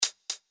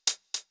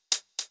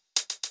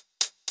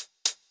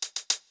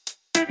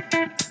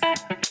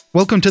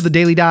Welcome to the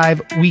Daily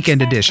Dive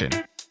Weekend Edition.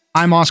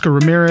 I'm Oscar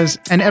Ramirez,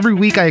 and every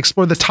week I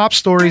explore the top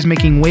stories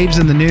making waves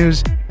in the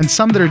news and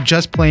some that are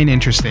just plain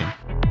interesting.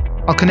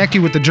 I'll connect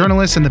you with the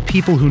journalists and the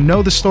people who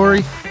know the story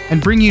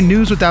and bring you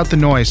news without the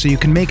noise so you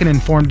can make an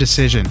informed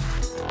decision.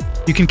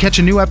 You can catch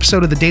a new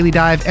episode of the Daily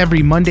Dive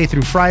every Monday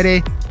through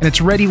Friday, and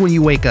it's ready when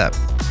you wake up.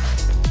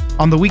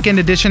 On the Weekend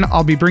Edition,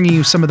 I'll be bringing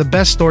you some of the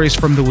best stories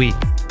from the week.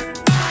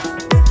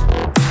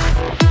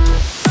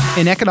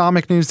 In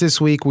economic news this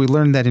week, we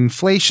learned that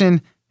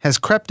inflation has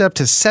crept up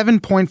to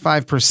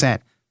 7.5%,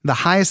 the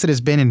highest it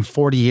has been in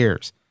 40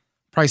 years.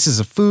 Prices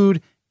of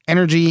food,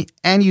 energy,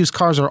 and used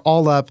cars are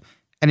all up,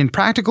 and in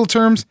practical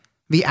terms,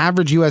 the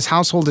average U.S.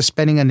 household is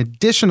spending an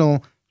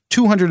additional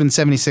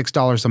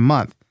 $276 a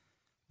month.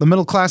 The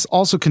middle class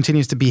also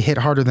continues to be hit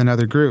harder than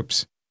other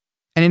groups.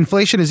 And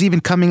inflation is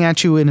even coming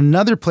at you in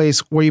another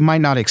place where you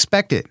might not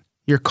expect it,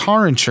 your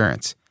car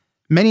insurance.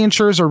 Many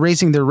insurers are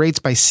raising their rates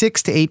by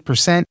 6 to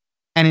 8%,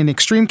 and in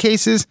extreme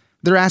cases,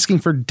 they're asking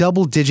for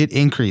double-digit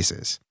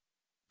increases.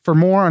 For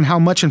more on how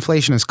much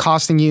inflation is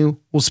costing you,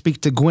 we'll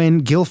speak to Gwen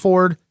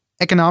Guilford,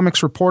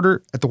 economics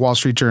reporter at the Wall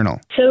Street Journal.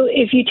 So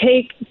if you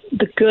take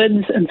the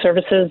goods and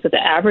services that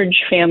the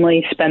average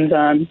family spends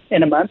on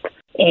in a month,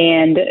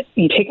 and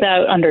you take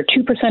that under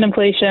 2%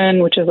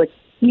 inflation, which is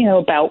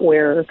about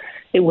where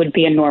it would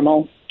be in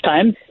normal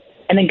times,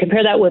 and then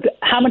compare that with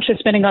how much they're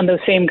spending on those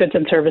same goods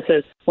and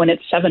services when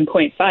it's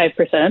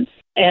 7.5%,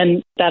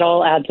 and that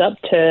all adds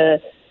up to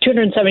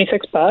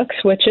 $276,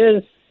 which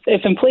is,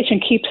 if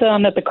inflation keeps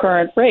on at the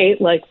current rate,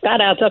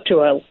 that adds up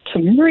to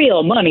some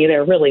real money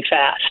there really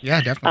fast. Yeah,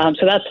 definitely.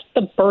 So that's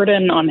the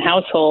burden on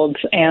households,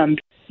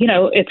 and,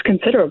 it's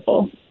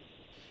considerable.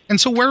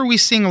 And so where are we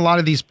seeing a lot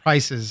of these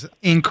prices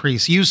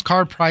increase? Used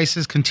car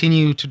prices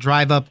continue to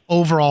drive up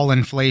overall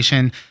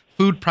inflation.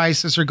 Food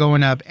prices are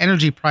going up.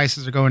 Energy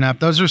prices are going up.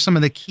 Those are some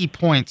of the key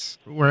points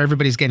where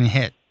everybody's getting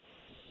hit.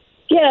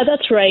 Yeah,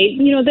 that's right.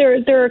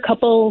 There are a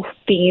couple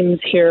themes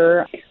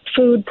here.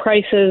 Food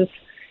prices,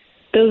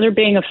 those are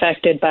being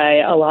affected by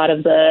a lot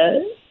of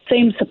the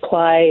same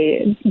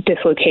supply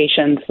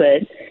dislocations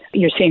that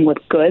you're seeing with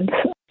goods.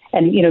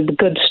 And, the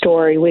goods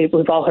story,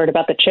 we've all heard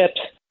about the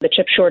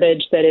chip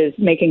shortage that is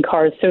making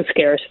cars so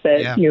scarce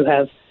that you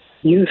have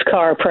used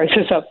car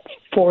prices up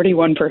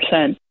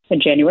 41%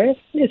 in January.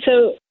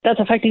 So that's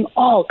affecting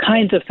all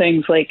kinds of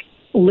things like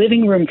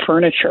living room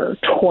furniture,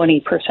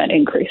 20%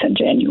 increase in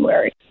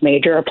January.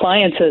 Major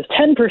appliances,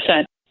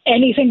 10%.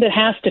 Anything that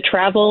has to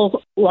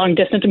travel long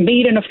distance,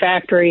 made in a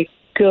factory,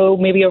 go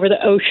maybe over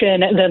the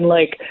ocean, and then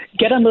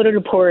get unloaded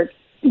at a port,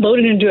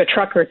 loaded into a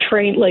truck or a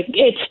train.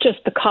 It's just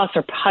the costs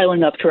are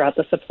piling up throughout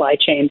the supply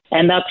chain.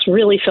 And that's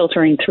really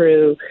filtering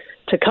through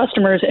to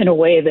customers in a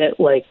way that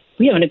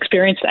we haven't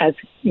experienced, as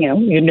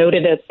you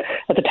noted at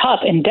the top,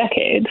 in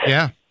decades.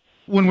 Yeah.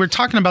 When we're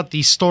talking about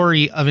the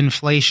story of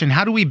inflation,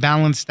 how do we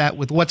balance that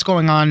with what's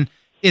going on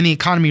in the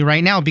economy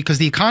right now? Because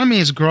the economy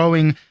is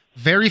growing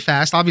very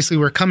fast. Obviously,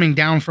 we're coming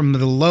down from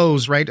the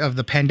lows, right, of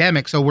the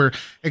pandemic. So we're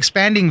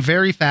expanding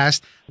very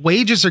fast.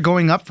 Wages are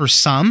going up for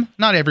some,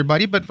 not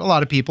everybody, but a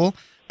lot of people.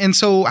 And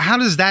so how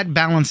does that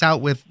balance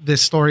out with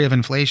this story of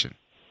inflation?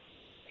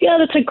 Yeah,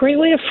 that's a great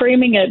way of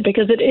framing it,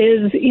 because it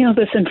is,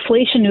 this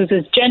inflation news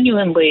is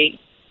genuinely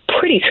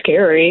pretty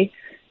scary,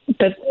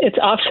 but it's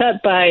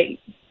offset by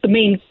the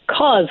main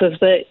cause is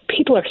that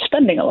people are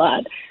spending a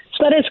lot.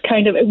 So that is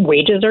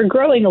wages are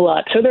growing a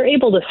lot, so they're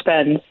able to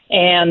spend.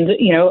 And,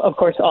 of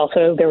course,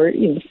 also there were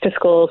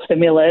fiscal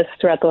stimulus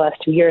throughout the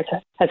last 2 years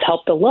has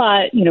helped a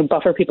lot,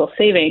 buffer people's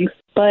savings.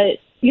 But,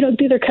 these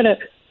are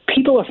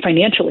people are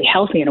financially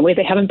healthy in a way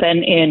they haven't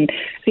been in,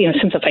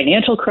 since the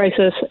financial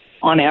crisis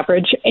on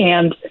average.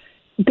 And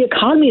the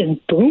economy is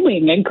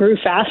booming. It grew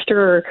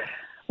faster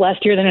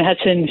last year than it had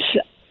since,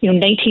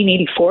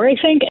 1984, I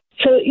think.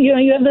 So, you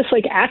have this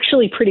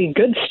actually pretty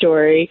good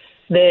story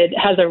that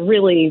has a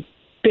really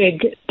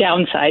big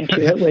downside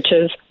to it, which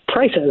is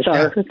prices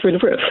are through the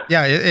roof.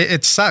 Yeah,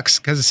 it sucks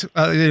because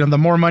the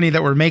more money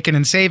that we're making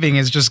and saving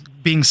is just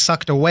being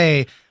sucked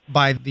away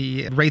by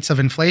the rates of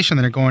inflation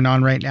that are going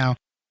on right now.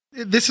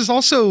 This is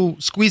also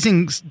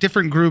squeezing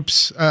different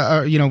groups,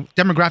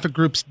 demographic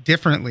groups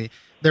differently.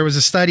 There was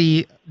a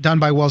study done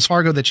by Wells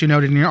Fargo that you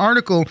noted in your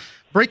article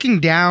breaking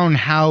down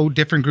how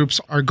different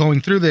groups are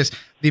going through this.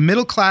 The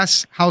middle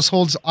class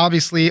households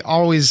obviously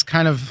always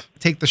kind of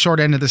take the short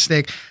end of the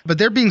stick, but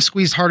they're being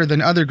squeezed harder than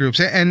other groups.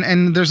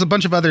 And there's a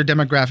bunch of other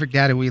demographic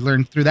data we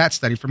learned through that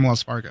study from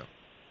Wells Fargo.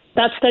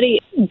 That study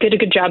did a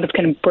good job of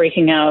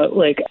breaking out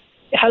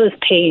how this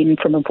pain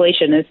from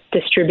inflation is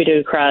distributed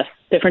across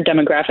different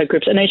demographic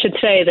groups. And I should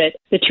say that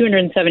the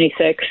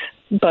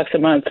 $276 a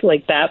month,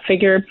 that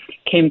figure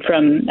came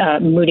from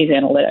Moody's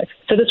Analytics.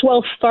 So this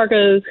Wells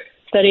Fargo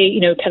study,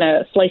 kind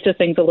of slices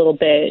things a little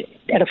bit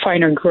at a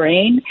finer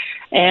grain,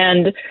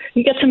 and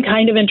you get some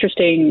kind of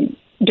interesting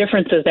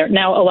differences there.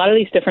 Now, a lot of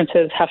these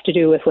differences have to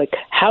do with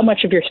how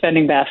much of your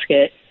spending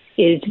basket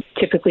is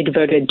typically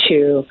devoted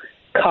to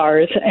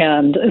cars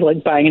and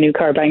buying a new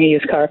car, buying a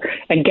used car,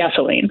 and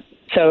gasoline.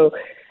 So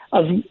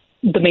of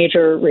the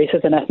major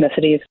races and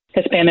ethnicities,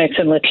 Hispanics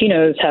and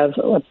Latinos have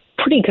a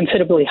pretty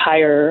considerably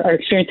are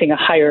experiencing a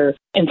higher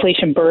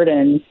inflation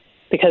burden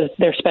because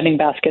their spending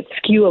baskets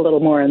skew a little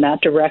more in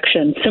that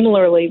direction.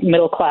 Similarly,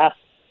 middle class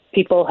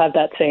people have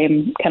that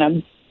same kind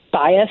of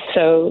bias,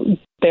 so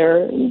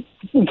their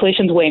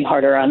inflation's weighing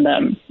harder on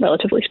them,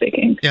 relatively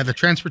speaking. Yeah, the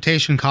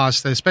transportation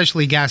costs,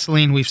 especially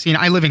gasoline, we've seen.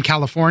 I live in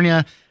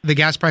California. The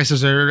gas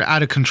prices are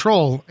out of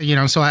control,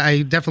 so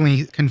I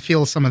definitely can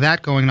feel some of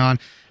that going on.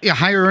 Yeah,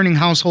 higher earning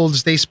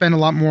households, they spend a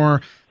lot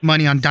more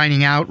money on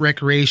dining out,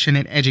 recreation,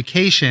 and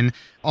education,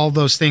 all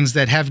those things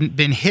that haven't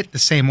been hit the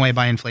same way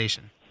by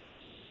inflation.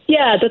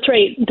 Yeah, that's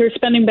right. Their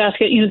spending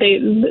basket,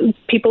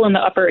 people in the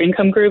upper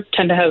income group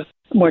tend to have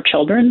more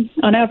children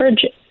on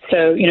average.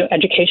 So,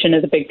 education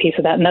is a big piece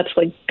of that. And that's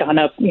gone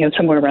up,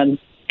 somewhere around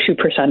 2%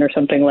 or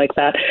something like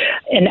that.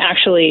 And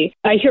actually,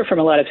 I hear from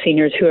a lot of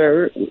seniors who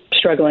are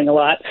struggling a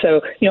lot.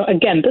 So,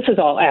 again, this is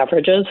all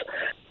averages.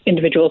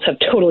 Individuals have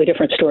totally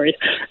different stories.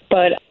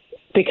 But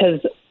because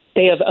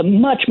they have a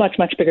much, much,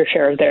 much bigger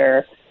share of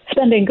their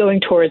spending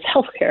going towards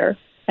healthcare,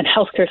 and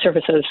healthcare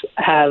services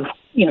have,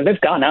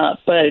 they've gone up,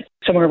 but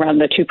somewhere around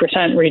the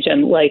 2%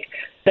 region,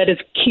 that is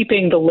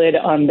keeping the lid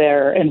on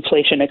their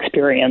inflation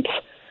experience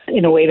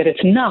in a way that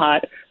it's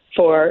not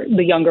for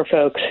the younger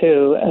folks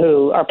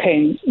who are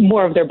paying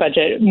more of their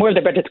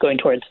budget's going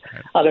towards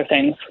other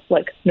things,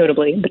 like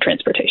notably the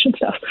transportation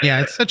stuff.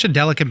 Yeah, it's such a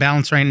delicate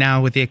balance right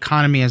now with the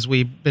economy, as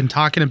we've been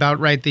talking about,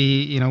 right?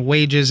 The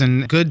wages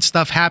and good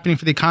stuff happening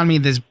for the economy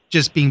that's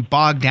just being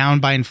bogged down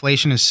by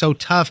inflation is so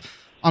tough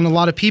on a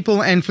lot of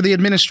people. And for the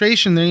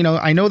administration,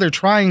 I know they're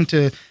trying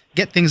to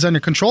get things under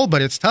control,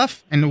 but it's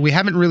tough, and we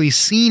haven't really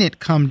seen it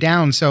come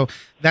down. So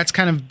that's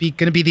kind of going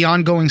to be the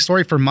ongoing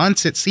story for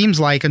months, it seems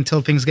like,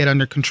 until things get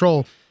under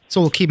control.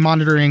 So we'll keep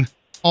monitoring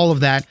all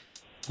of that.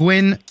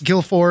 Gwynne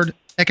Guilford,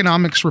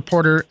 economics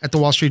reporter at the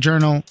Wall Street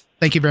Journal,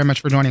 thank you very much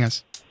for joining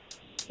us.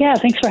 Yeah,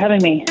 thanks for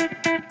having me.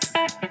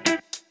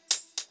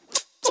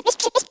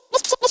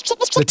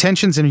 The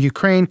tensions in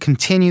Ukraine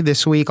continue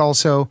this week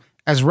also,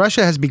 as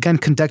Russia has begun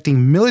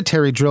conducting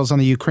military drills on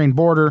the Ukraine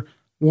border,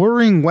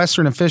 worrying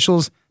Western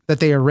officials that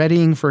they are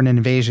readying for an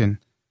invasion.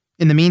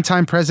 In the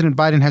meantime, President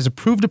Biden has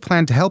approved a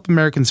plan to help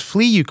Americans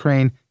flee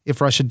Ukraine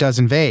if Russia does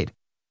invade.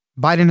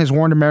 Biden has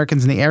warned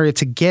Americans in the area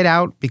to get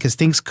out because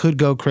things could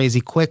go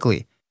crazy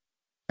quickly.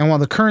 And while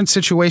the current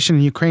situation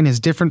in Ukraine is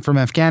different from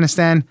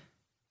Afghanistan,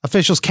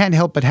 officials can't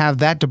help but have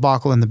that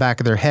debacle in the back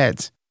of their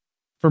heads.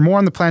 For more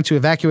on the plan to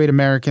evacuate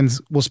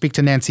Americans, we'll speak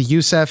to Nancy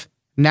Youssef,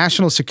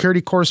 national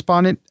security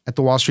correspondent at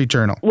the Wall Street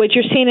Journal. What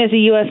you're seeing is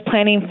the U.S.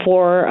 planning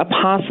for a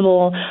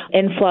possible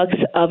influx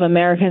of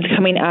Americans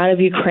coming out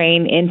of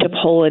Ukraine into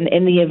Poland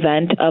in the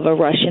event of a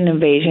Russian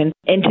invasion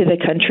into the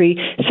country.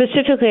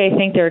 Specifically, I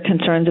think there are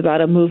concerns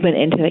about a movement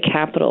into the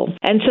capital.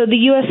 And so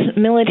the U.S.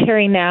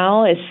 military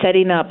now is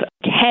setting up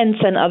tents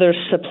and other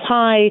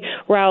supply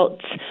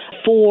routes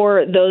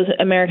for those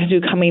Americans who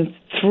are coming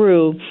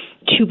through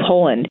to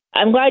Poland.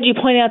 I'm glad you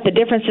pointed out the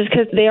differences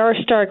because they are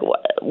stark.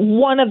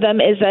 One of them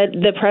is that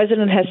the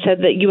president has said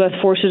that U.S.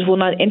 forces will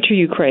not enter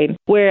Ukraine,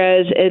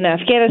 whereas in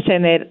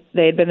Afghanistan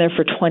they had been there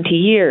for 20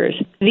 years.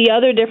 The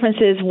other difference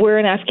is where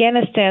in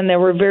Afghanistan there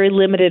were very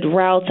limited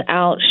routes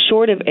out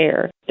short of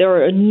air.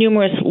 There are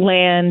numerous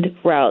land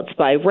routes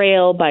by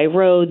rail, by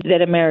road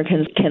that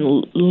Americans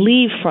can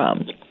leave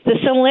from. The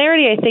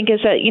similarity, I think,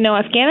 is that,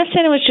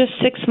 Afghanistan was just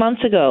 6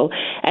 months ago,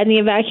 and the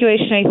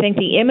evacuation, I think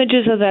the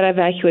images of that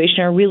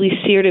evacuation are really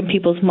seared in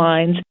people's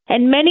minds.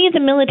 And many of the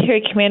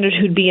military commanders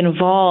who'd be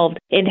involved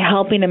in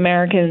helping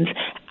Americans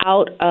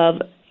out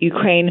of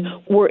Ukraine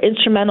were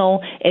instrumental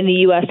in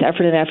the U.S.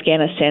 effort in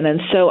Afghanistan. And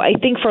so I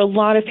think for a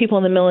lot of people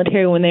in the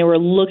military, when they were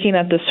looking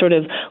at the sort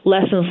of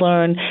lessons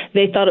learned,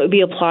 they thought it would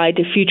be applied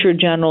to future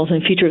generals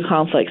and future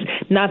conflicts,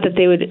 not that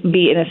they would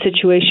be in a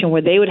situation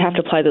where they would have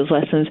to apply those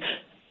lessons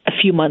a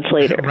few months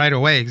later. Right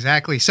away,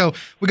 exactly. So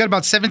we got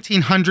about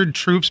 1,700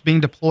 troops being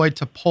deployed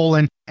to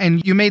Poland.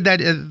 And you made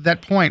that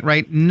point,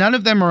 right? None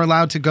of them are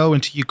allowed to go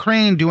into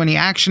Ukraine, do any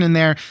action in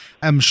there.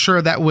 I'm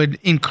sure that would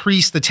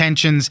increase the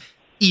tensions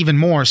even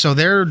more. So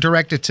they're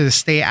directed to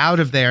stay out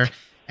of there.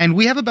 And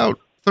we have about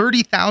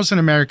 30,000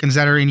 Americans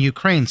that are in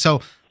Ukraine.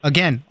 So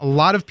again, a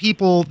lot of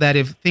people that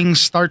if things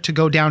start to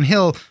go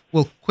downhill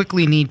will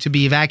quickly need to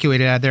be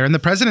evacuated out of there. And the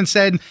president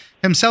said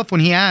himself when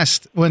he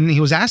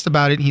was asked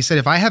about it, he said,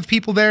 if I have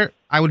people there,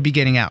 I would be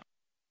getting out.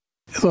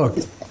 Look,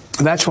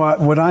 that's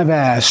what I've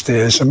asked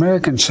is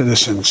American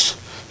citizens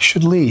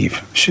should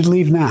leave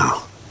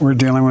now. We're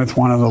dealing with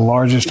one of the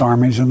largest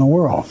armies in the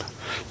world.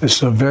 This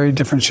is a very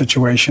different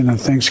situation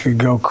and things could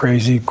go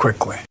crazy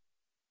quickly.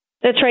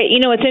 That's right.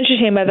 What's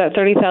interesting about that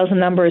 30,000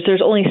 number is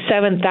there's only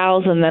 7,000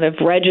 that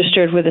have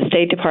registered with the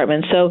State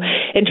Department. So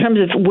in terms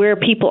of where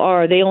people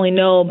are, they only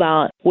know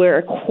about where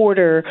a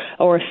quarter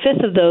or a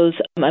fifth of those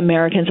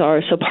Americans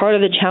are. So part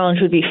of the challenge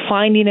would be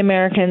finding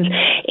Americans.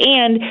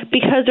 And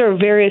because there are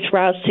various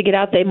routes to get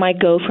out, they might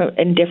go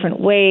in different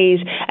ways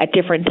at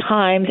different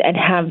times and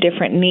have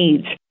different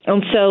needs.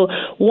 And so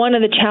one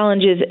of the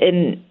challenges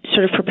in sort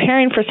sort of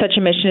preparing for such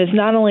a mission is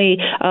not only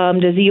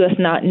does the U.S.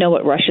 not know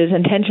what Russia's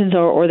intentions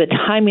are or the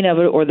timing of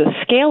it or the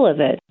scale of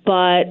it,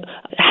 but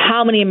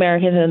how many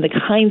Americans and the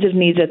kinds of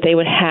needs that they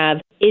would have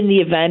in the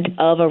event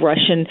of a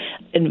Russian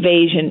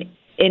invasion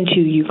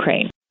into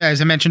Ukraine. As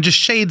I mentioned, just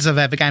shades of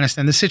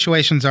Afghanistan. The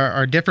situations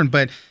are different,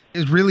 but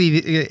it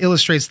really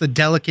illustrates the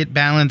delicate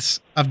balance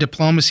of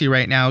diplomacy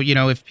right now. You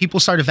know, if people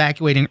start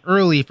evacuating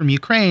early from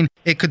Ukraine,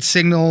 it could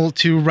signal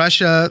to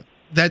Russia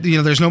that, you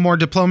know, there's no more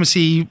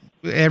diplomacy.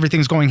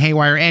 Everything's going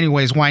haywire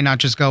anyways. Why not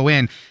just go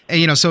in?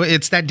 And, you know, so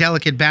it's that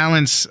delicate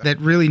balance that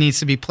really needs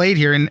to be played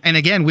here. And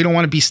again, we don't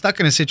want to be stuck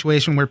in a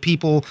situation where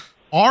people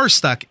are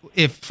stuck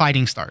if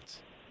fighting starts.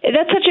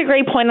 That's such a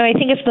great point, and I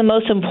think it's the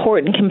most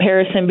important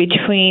comparison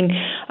between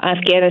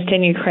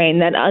Afghanistan and Ukraine,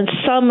 that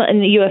some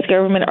in the U.S.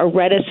 government are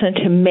reticent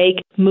to make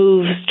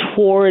moves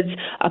towards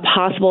a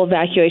possible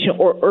evacuation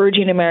or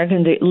urging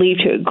Americans to leave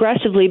too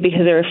aggressively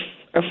because they're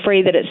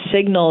afraid that it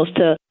signals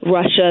to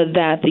Russia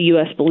that the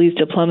U.S. believes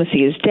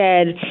diplomacy is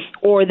dead,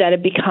 or that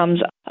it becomes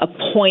a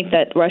point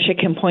that Russia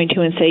can point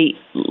to and say,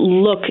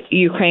 look,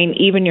 Ukraine,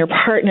 even your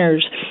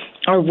partners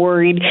are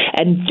worried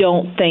and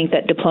don't think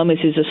that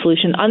diplomacy is a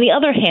solution. On the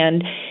other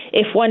hand,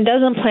 if one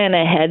doesn't plan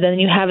ahead, then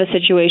you have a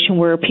situation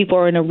where people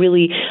are in a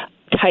really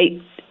tight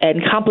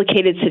and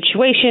complicated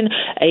situation,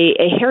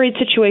 a harried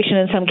situation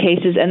in some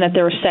cases, and that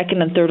there are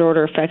second and third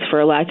order effects for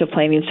a lack of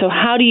planning. So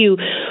how do you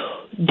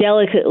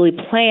delicately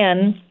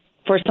plan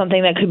for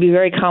something that could be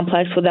very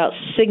complex without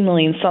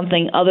signaling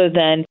something other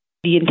than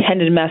the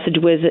intended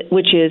message,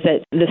 which is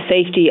that the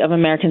safety of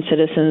American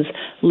citizens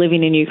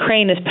living in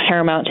Ukraine is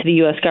paramount to the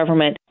U.S.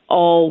 government,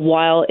 all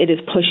while it is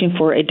pushing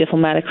for a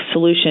diplomatic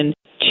solution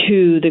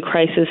to the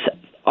crisis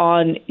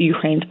on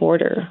Ukraine's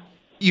border.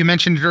 You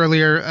mentioned it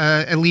earlier,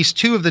 at least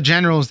two of the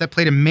generals that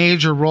played a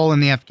major role in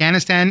the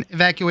Afghanistan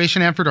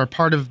evacuation effort are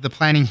part of the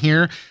planning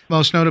here,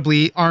 most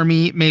notably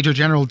Army Major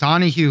General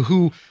Donahue,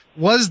 who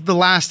was the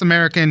last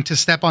American to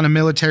step on a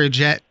military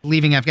jet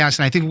leaving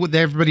Afghanistan. I think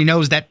everybody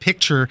knows that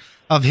picture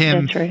of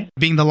him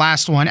being the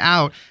last one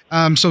out.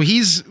 So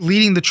he's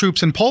leading the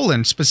troops in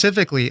Poland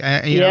specifically.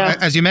 You know,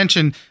 as you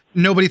mentioned,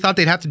 nobody thought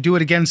they'd have to do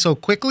it again so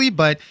quickly,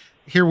 but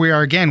here we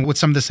are again with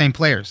some of the same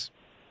players.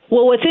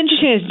 Well, what's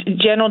interesting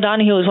is General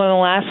Donahue was one of the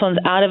last ones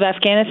out of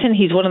Afghanistan.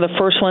 He's one of the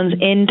first ones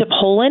into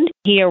Poland.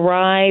 He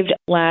arrived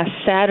last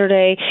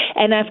Saturday.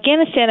 And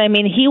Afghanistan, I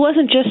mean, he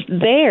wasn't just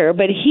there,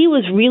 but he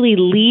was really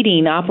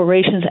leading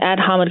operations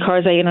at Hamid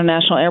Karzai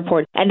International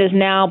Airport and is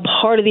now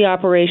part of the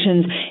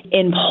operations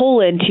in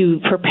Poland to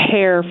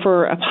prepare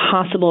for a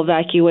possible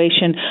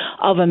evacuation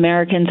of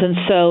Americans. And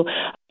so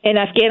in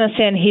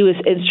Afghanistan, he was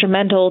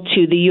instrumental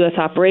to the U.S.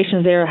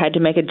 operations there, had to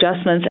make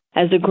adjustments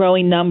as the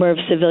growing number of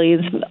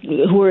civilians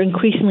who were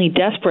increasingly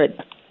desperate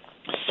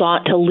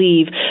sought to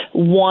leave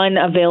one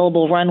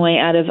available runway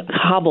out of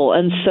Kabul.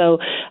 And so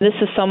this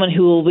is someone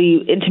who will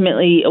be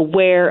intimately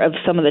aware of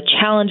some of the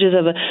challenges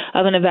of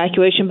an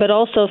evacuation, but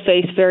also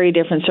face very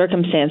different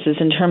circumstances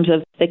in terms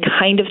of the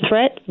kind of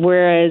threat.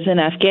 Whereas in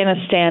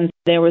Afghanistan,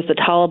 there was the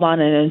Taliban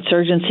and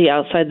insurgency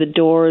outside the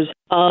doors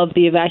of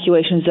the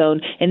evacuation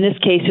zone. In this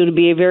case, it would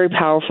be a very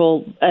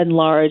powerful and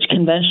large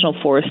conventional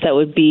force that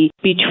would be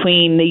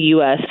between the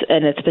U.S.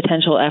 and its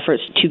potential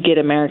efforts to get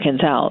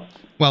Americans out.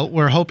 Well,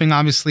 we're hoping,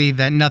 obviously,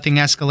 that nothing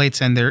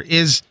escalates and there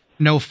is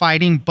no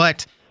fighting,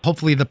 but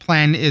hopefully the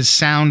plan is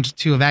sound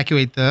to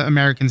evacuate the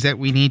Americans that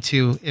we need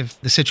to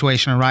if the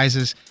situation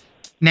arises.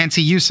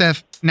 Nancy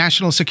Youssef,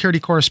 national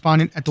security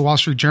correspondent at the Wall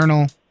Street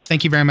Journal,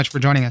 thank you very much for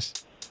joining us.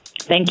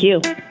 Thank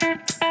you.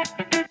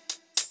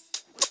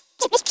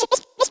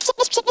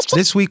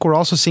 This week, we're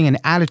also seeing an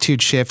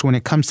attitude shift when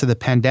it comes to the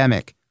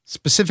pandemic,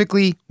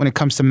 specifically when it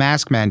comes to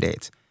mask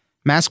mandates.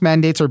 Mask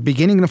mandates are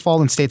beginning to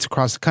fall in states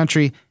across the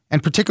country,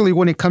 and particularly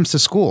when it comes to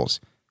schools.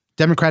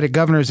 Democratic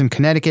governors in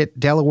Connecticut,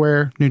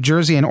 Delaware, New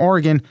Jersey, and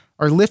Oregon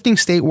are lifting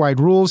statewide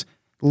rules,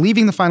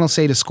 leaving the final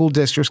say to school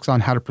districts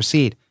on how to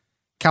proceed.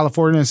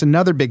 California is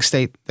another big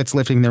state that's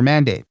lifting their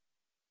mandate.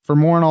 For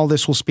more on all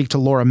this, we'll speak to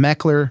Laura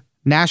Meckler,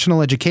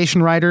 national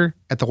education writer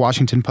at The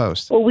Washington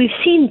Post. Well, we've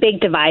seen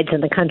big divides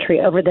in the country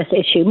over this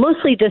issue,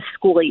 mostly this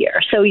school year.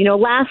 So,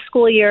 last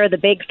school year, the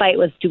big fight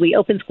was, do we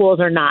open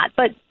schools or not?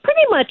 But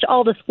pretty much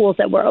all the schools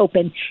that were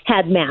open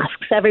had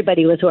masks.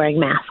 Everybody was wearing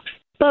masks.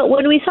 But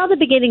when we saw the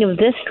beginning of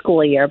this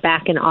school year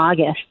back in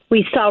August,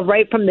 we saw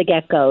right from the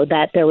get-go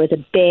that there was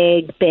a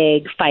big,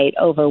 big fight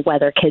over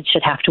whether kids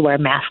should have to wear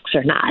masks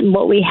or not. And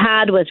what we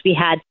had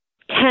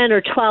 10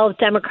 or 12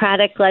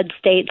 Democratic-led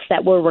states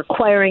that were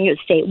requiring it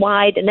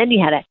statewide, and then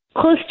you had a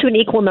close to an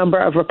equal number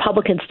of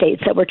Republican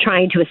states that were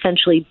trying to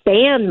essentially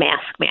ban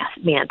mask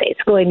mandates,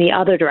 going the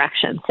other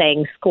direction,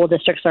 saying school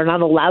districts are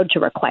not allowed to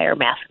require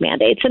mask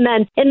mandates. And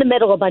then in the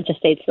middle, a bunch of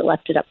states that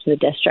left it up to the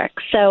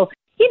districts. So,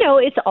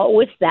 it's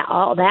always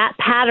all that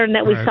pattern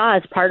that we saw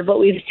as part of what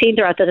we've seen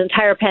throughout this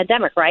entire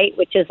pandemic, right?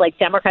 Which is like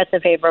Democrats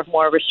in favor of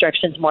more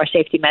restrictions, more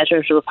safety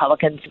measures,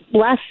 Republicans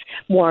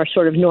more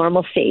sort of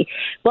normalcy.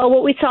 Well,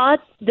 what we saw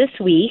this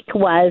week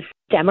was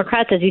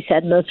Democrats, as you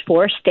said, in those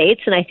 4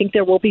 states, and I think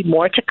there will be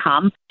more to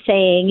come,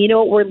 saying, you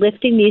know what, we're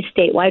lifting these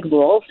statewide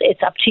rules.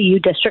 It's up to you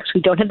districts. We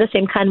don't have the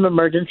same kind of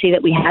emergency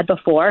that we had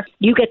before.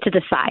 You get to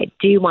decide,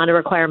 do you want to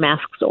require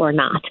masks or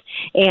not?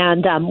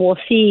 And we'll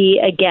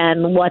see,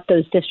 again, what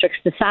those districts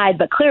decide.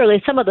 But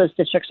clearly, some of those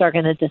districts are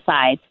going to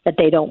decide that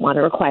they don't want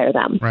to require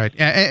them. Right.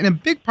 And a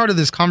big part of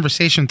this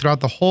conversation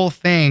throughout the whole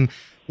thing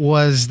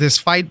was this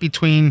fight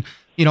between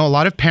a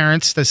lot of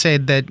parents that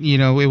said that,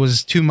 it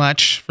was too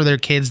much for their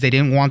kids. They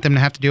didn't want them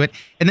to have to do it.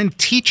 And then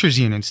teachers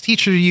unions.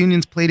 Teacher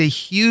unions played a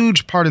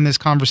huge part in this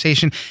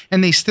conversation,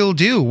 and they still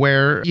do,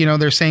 where,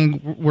 they're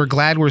saying we're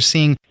glad we're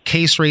seeing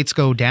case rates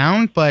go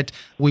down, but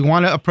we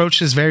want to approach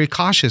this very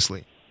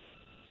cautiously.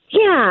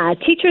 Yeah,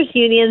 teachers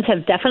unions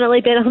have definitely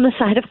been on the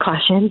side of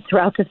caution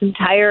throughout this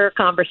entire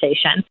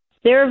conversation.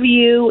 Their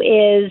view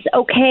is,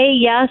 okay,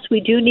 yes, we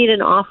do need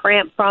an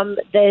off-ramp from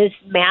this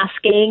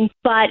masking,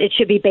 but it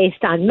should be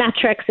based on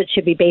metrics. It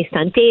should be based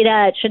on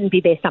data. It shouldn't be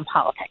based on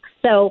politics.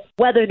 So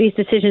whether these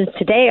decisions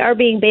today are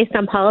being based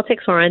on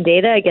politics or on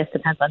data, I guess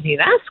depends on who you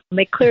ask.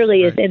 It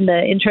clearly is in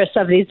the interest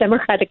of these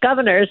Democratic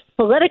governors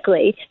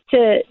politically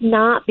to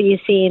not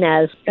be seen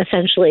as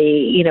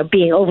essentially,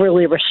 being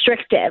overly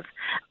restrictive.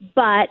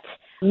 But,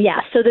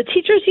 yeah, so the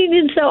teachers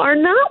unions, though, are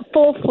not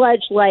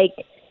full-fledged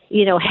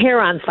hair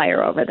on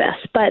fire over this,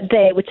 but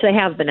which they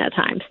have been at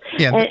times.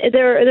 Yeah. And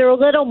they're a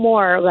little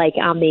more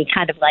on the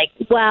kind of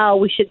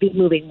we should be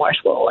moving more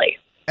slowly.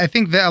 I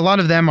think that a lot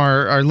of them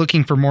are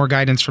looking for more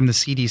guidance from the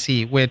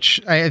CDC, which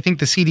I think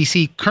the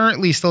CDC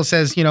currently still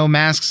says,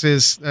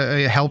 masks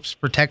helps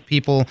protect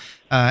people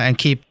and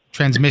keep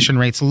transmission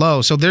rates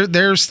low. So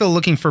they're still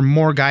looking for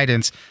more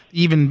guidance,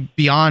 even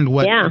beyond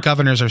what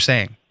governors are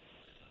saying.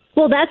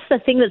 Well, that's the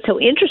thing that's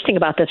so interesting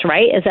about this,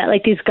 right, is that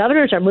these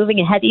governors are moving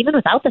ahead even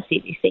without the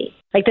CDC.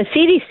 The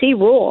CDC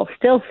rules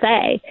still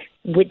say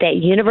that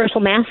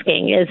universal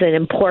masking is an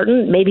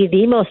important, maybe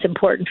the most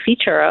important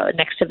feature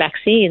next to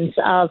vaccines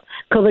of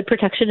COVID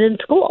protection in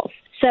schools.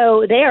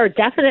 So they are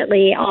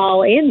definitely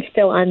all in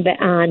still on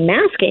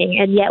masking,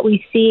 and yet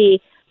we see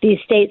these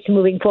states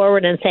moving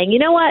forward and saying, you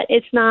know what,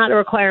 it's not a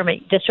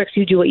requirement. Districts,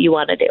 you do what you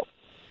want to do.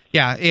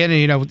 Yeah,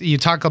 and you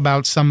talk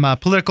about some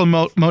political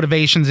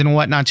motivations and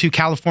whatnot too.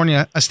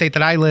 California, a state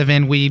that I live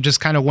in, we just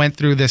kind of went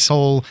through this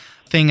whole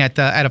thing at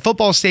a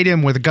football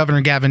stadium with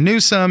Governor Gavin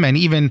Newsom and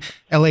even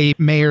LA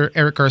Mayor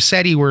Eric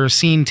Garcetti were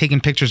seen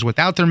taking pictures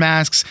without their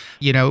masks.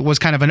 It was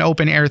kind of an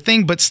open air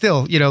thing, but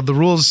still, the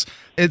rules,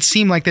 it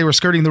seemed like they were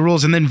skirting the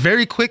rules. And then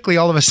very quickly,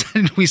 all of a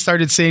sudden, we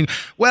started saying,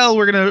 well,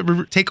 we're going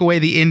to take away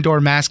the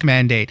indoor mask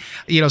mandate.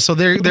 So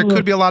there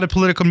could be a lot of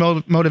political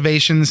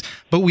motivations,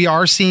 but we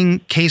are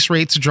seeing case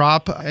rates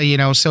drop,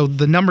 so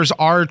the numbers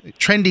are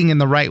trending in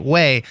the right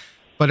way.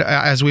 But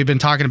as we've been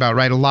talking about,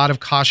 right, a lot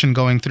of caution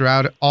going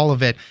throughout all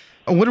of it.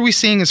 What are we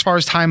seeing as far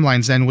as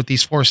timelines then with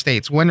these 4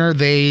 states? When are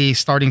they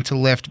starting to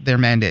lift their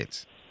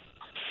mandates?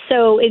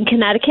 So in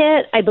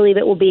Connecticut, I believe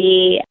it will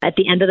be at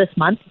the end of this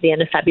month, the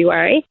end of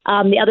February.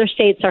 The other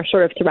states are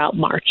sort of throughout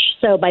March.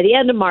 So by the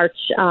end of March,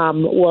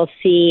 we'll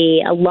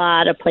see a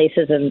lot of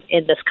places in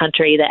this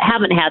country that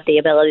haven't had the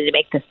ability to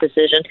make this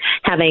decision,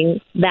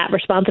 having that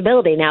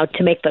responsibility now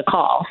to make the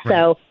call. Right.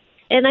 So,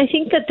 and I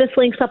think that this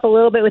links up a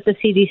little bit with the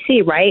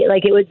CDC, right?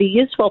 It would be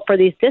useful for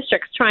these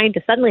districts trying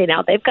to suddenly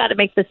now they've got to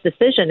make this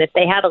decision if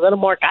they had a little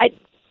more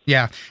guidance.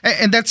 Yeah,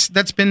 and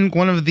that's been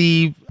one of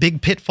the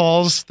big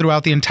pitfalls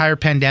throughout the entire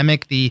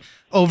pandemic. The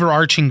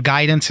overarching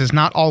guidance has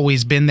not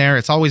always been there.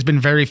 It's always been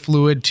very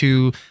fluid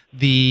to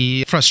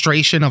the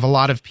frustration of a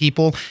lot of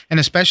people, and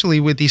especially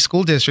with these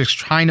school districts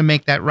trying to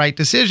make that right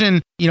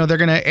decision. They're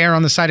going to err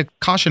on the side of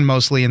caution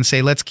mostly and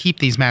say, let's keep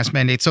these mask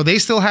mandates. So they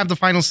still have the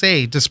final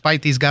say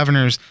despite these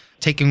governors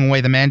taking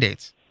away the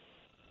mandates.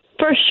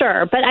 For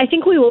sure. But I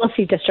think we will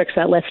see districts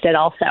that lift it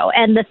also.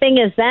 And the thing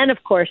is then,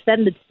 of course,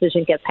 then the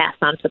decision gets passed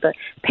on to the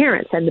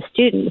parents and the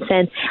students.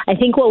 And I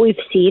think what we've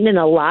seen in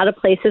a lot of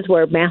places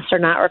where masks are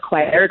not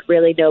required,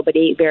 really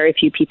very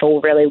few people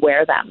really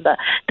wear them.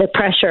 The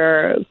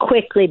pressure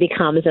quickly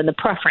becomes and the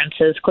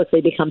preferences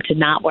quickly become to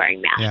not wearing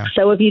masks. Yeah.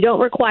 So if you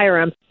don't require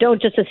them,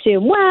 don't just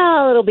assume,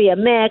 well, it'll be a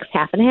mix,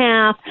 half and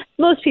half.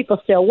 Most people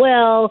still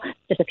will,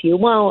 just a few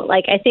won't.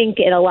 I think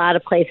in a lot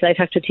of places, I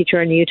talked to a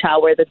teacher in Utah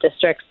where the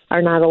districts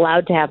are not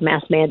allowed to have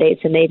mask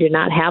mandates and they do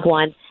not have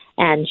one.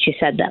 And she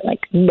said that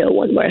no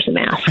one wears a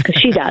mask.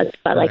 She does,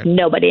 but right.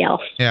 Nobody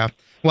else. Yeah.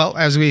 Well,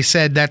 as we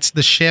said, that's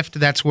the shift.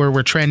 That's where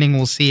we're trending.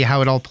 We'll see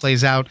how it all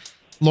plays out.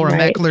 Laura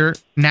Meckler,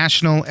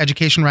 national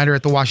education writer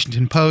at The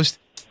Washington Post.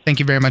 Thank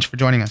you very much for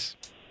joining us.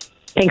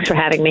 Thanks for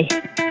having me.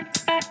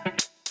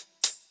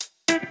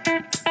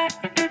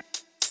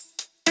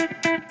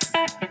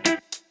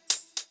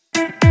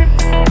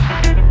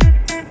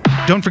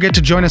 Don't forget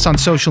to join us on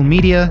social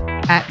media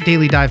at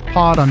Daily Dive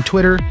Pod on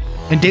Twitter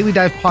and Daily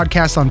Dive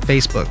Podcast on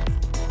Facebook.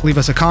 Leave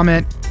us a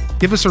comment,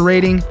 give us a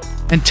rating,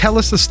 and tell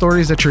us the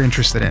stories that you're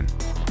interested in.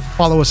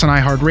 Follow us on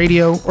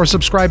iHeartRadio or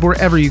subscribe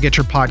wherever you get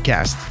your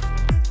podcasts.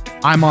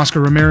 I'm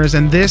Oscar Ramirez,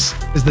 and this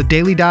is the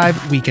Daily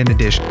Dive Weekend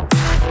Edition.